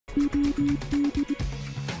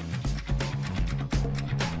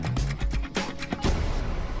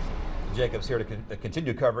Jacob's here to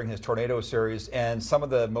continue covering his tornado series and some of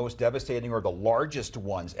the most devastating or the largest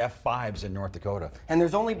ones, F5s in North Dakota. And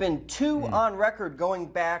there's only been two on record going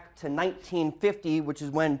back to 1950, which is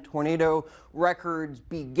when tornado records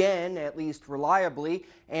began, at least reliably.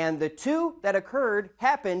 And the two that occurred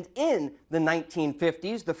happened in the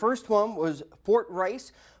 1950s. The first one was Fort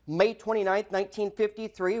Rice, May 29th,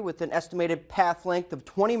 1953, with an estimated path length of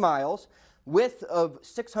 20 miles. Width of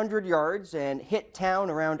 600 yards, and hit town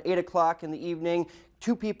around 8 o'clock in the evening.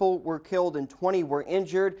 2 people were killed and 20 were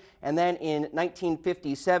injured. And then in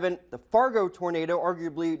 1957, the Fargo tornado,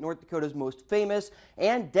 arguably North Dakota's most famous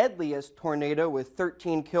and deadliest tornado, with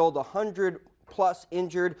 13 killed, 100 plus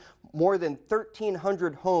injured. More than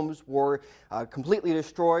 1,300 homes were completely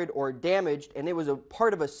destroyed or damaged, and it was a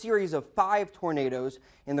part of a series of 5 tornadoes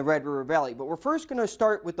in the Red River Valley. But we're first going to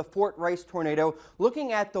start with the Fort Rice tornado,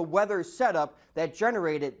 looking at the weather setup that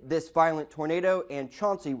generated this violent tornado, and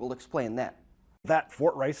Chauncey will explain that. That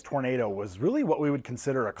Fort Rice tornado was really what we would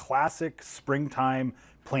consider a classic springtime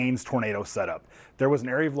plains tornado setup. There was an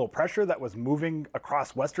area of low pressure that was moving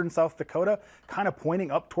across western South Dakota, kind of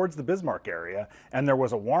pointing up towards the Bismarck area, and there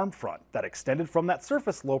was a warm front that extended from that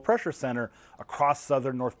surface low pressure center across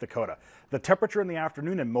southern North Dakota. The temperature in the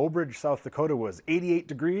afternoon in Mobridge, South Dakota was 88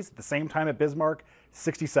 degrees, at the same time at Bismarck,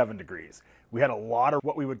 67 degrees. We had a lot of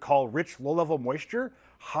what we would call rich low-level moisture,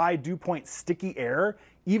 high dew point sticky air,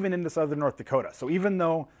 even into southern North Dakota. So even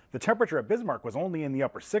though the temperature at Bismarck was only in the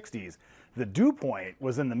upper 60s, the dew point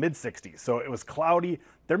was in the mid 60s. So it was cloudy.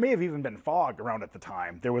 There may have even been fog around at the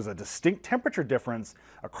time. There was a distinct temperature difference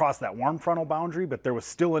across that warm frontal boundary, but there was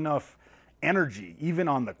still enough energy, even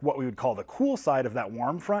on the what we would call the cool side of that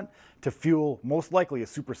warm front, to fuel most likely a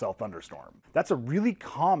supercell thunderstorm. That's a really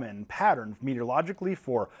common pattern meteorologically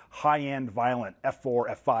for high-end violent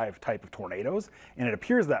F4, F5 type of tornadoes, and it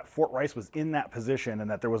appears that Fort Rice was in that position and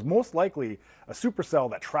that there was most likely a supercell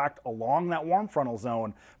that tracked along that warm frontal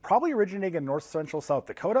zone, probably originating in north central South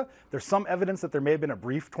Dakota. There's some evidence that there may have been a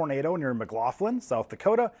brief tornado near McLaughlin, South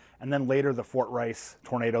Dakota, and then later the Fort Rice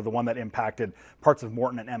tornado, the one that impacted parts of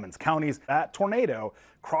Morton and Emmons counties. That tornado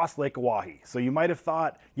crossed Lake Oahe. So you might have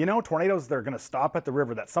thought, you know, tornadoes, they're going to stop at the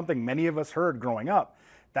river. That's something many of us heard growing up.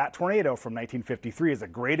 That tornado from 1953 is a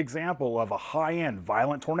great example of a high-end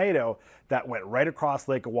violent tornado that went right across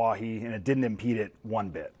Lake Oahe, and it didn't impede it one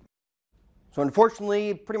bit. So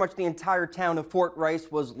unfortunately, pretty much the entire town of Fort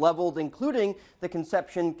Rice was leveled, including the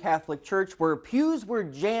Conception Catholic Church, where pews were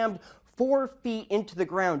jammed 4 feet into the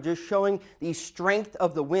ground, just showing the strength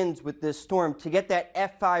of the winds with this storm. To get that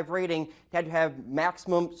F5 rating, you had to have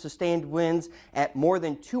maximum sustained winds at more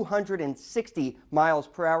than 260 miles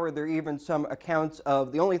per hour. There are even some accounts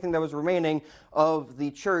of the only thing that was remaining of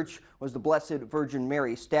the church was the Blessed Virgin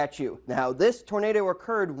Mary statue. Now, this tornado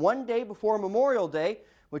occurred one day before Memorial Day,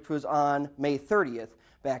 which was on May 30th.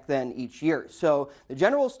 Back then each year. So the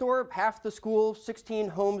general store, half the school, 16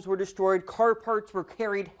 homes were destroyed, car parts were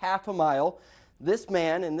carried half a mile. This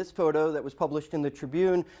man in this photo that was published in the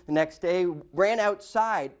Tribune the next day ran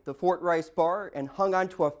outside the Fort Rice bar and hung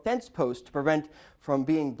onto a fence post to prevent from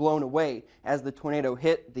being blown away. As the tornado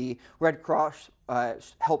hit, the Red Cross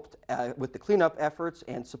helped with the cleanup efforts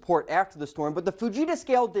and support after the storm, but the Fujita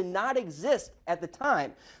scale did not exist at the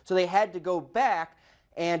time, so they had to go back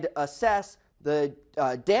and assess the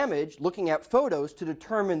damage, looking at photos to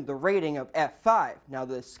determine the rating of F5. Now,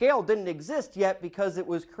 the scale didn't exist yet because it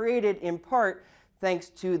was created in part thanks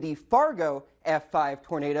to the Fargo F5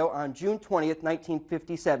 tornado on June 20th,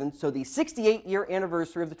 1957. So the 68-year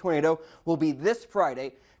anniversary of the tornado will be this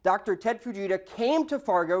Friday. Dr. Ted Fujita came to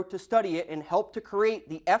Fargo to study it and help to create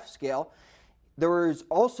the F scale. There was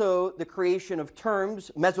also the creation of terms,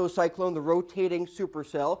 mesocyclone, the rotating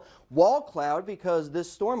supercell, wall cloud, because this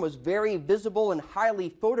storm was very visible and highly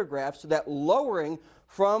photographed, so that lowering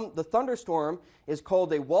from the thunderstorm is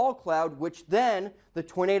called a wall cloud, which then the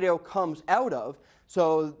tornado comes out of.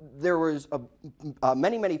 So there was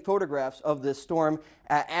many photographs of this storm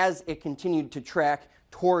as it continued to track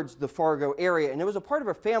towards the Fargo area. And it was a part of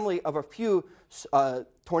a family of a few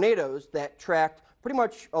tornadoes that tracked pretty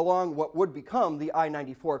much along what would become the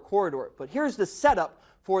I-94 corridor. But here's the setup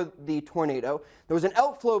for the tornado. There was an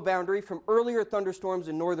outflow boundary from earlier thunderstorms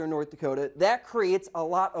in northern North Dakota. That creates a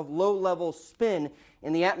lot of low-level spin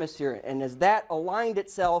in the atmosphere. And as that aligned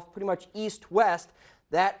itself pretty much east-west,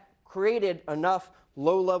 that created enough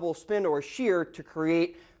low-level spin or shear to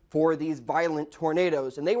create for these violent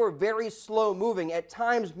tornadoes. And they were very slow moving, at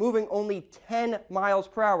times moving only 10 miles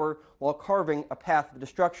per hour while carving a path of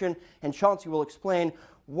destruction. And Chauncey will explain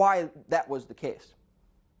why that was the case.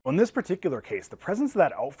 In this particular case, the presence of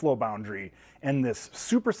that outflow boundary and this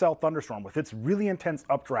supercell thunderstorm with its really intense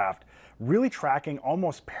updraft really tracking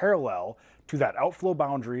almost parallel to that outflow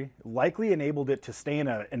boundary likely enabled it to stay in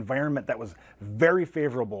an environment that was very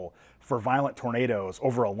favorable for violent tornadoes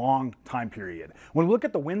over a long time period. When we look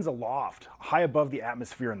at the winds aloft, high above the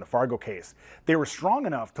atmosphere in the Fargo case, they were strong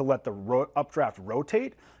enough to let the updraft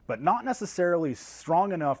rotate, but not necessarily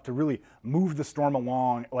strong enough to really move the storm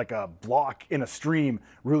along like a block in a stream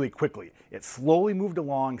really quickly. It slowly moved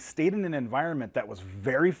along, stayed in an environment that was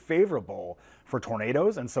very favorable for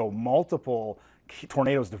tornadoes, and so multiple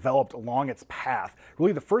tornadoes developed along its path.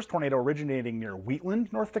 Really, the first tornado originating near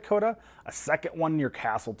Wheatland, North Dakota, a second one near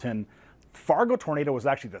Castleton. Fargo tornado was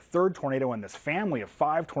actually the third tornado in this family of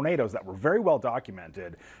 5 tornadoes that were very well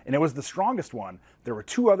documented, and it was the strongest one. There were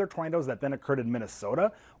 2 other tornadoes that then occurred in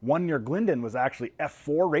Minnesota. One near Glendon was actually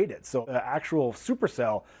F4 rated, so the actual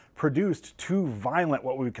supercell produced 2 violent,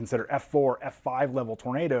 what we would consider F4, F5 level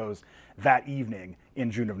tornadoes that evening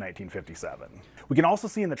in June of 1957. We can also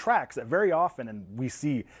see in the tracks that very often, and we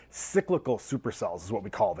see cyclical supercells is what we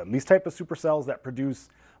call them. These type of supercells that produce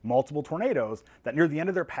multiple tornadoes, that near the end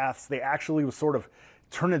of their paths, they actually was sort of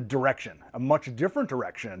turn a direction, a much different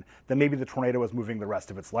direction than maybe the tornado was moving the rest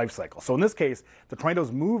of its life cycle. So in this case, the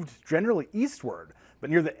tornadoes moved generally eastward, but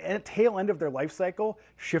near the tail end of their life cycle,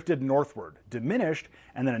 shifted northward, diminished,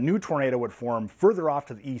 and then a new tornado would form further off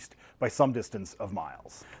to the east by some distance of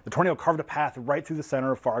miles. The tornado carved a path right through the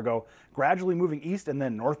center of Fargo, gradually moving east and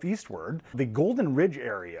then northeastward. The Golden Ridge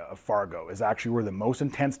area of Fargo is actually where the most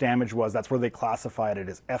intense damage was. That's where they classified it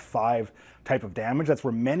as F5 type of damage. That's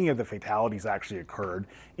where many of the fatalities actually occurred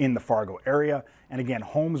in the Fargo area. And again,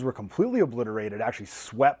 homes were completely obliterated, actually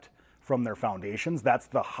swept from their foundations. That's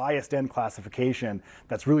the highest end classification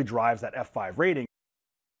that's really drives that F5 rating.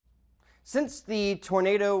 Since the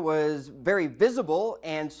tornado was very visible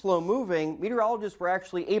and slow moving, meteorologists were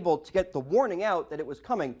actually able to get the warning out that it was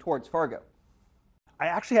coming towards Fargo. I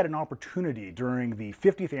actually had an opportunity during the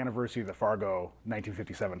 50th anniversary of the Fargo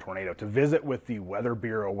 1957 tornado to visit with the Weather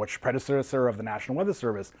Bureau, which predecessor of the National Weather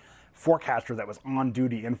Service, forecaster that was on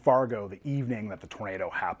duty in Fargo the evening that the tornado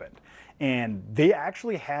happened. And they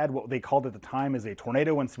actually had what they called at the time as a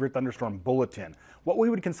tornado and severe thunderstorm bulletin, what we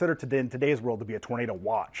would consider today in today's world to be a tornado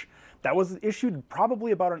watch. That was issued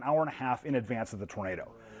probably about an hour and a half in advance of the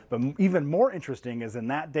tornado. But even more interesting is in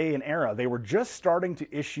that day and era, they were just starting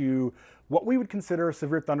to issue what we would consider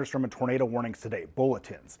severe thunderstorm and tornado warnings today,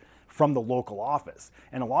 bulletins from the local office.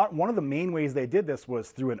 And one of the main ways they did this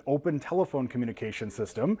was through an open telephone communication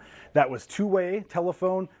system that was two-way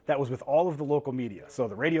telephone that was with all of the local media. So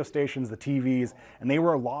the radio stations, the TVs, and they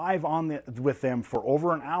were live with them for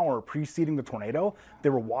over an hour preceding the tornado. They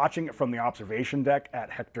were watching it from the observation deck at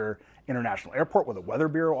Hector International Airport where the Weather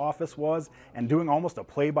Bureau office was and doing almost a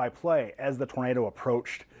play-by-play as the tornado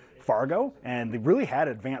approached Fargo, and they really had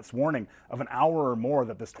advance warning of an hour or more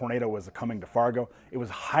that this tornado was coming to Fargo. It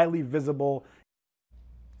was highly visible.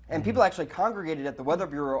 And people actually congregated at the Weather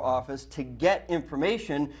Bureau office to get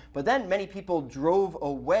information, but then many people drove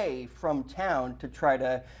away from town to try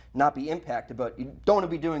to not be impacted. But you don't want to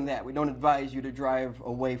be doing that. We don't advise you to drive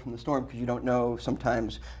away from the storm because you don't know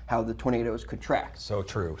sometimes how the tornadoes could track. So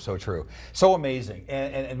true, so true. So amazing.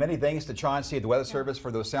 And many thanks to Chauncey at the Weather Service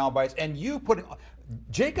for those sound bites. And you put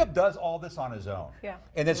Jacob does all this on his own. Yeah.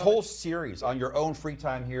 And this whole series on your own free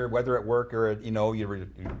time here, whether at work or you're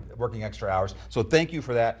working extra hours. So thank you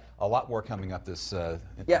for that. A lot more coming up this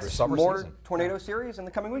summer more season. tornado series in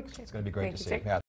the coming weeks. It's going to be great to see. Jake. Yeah.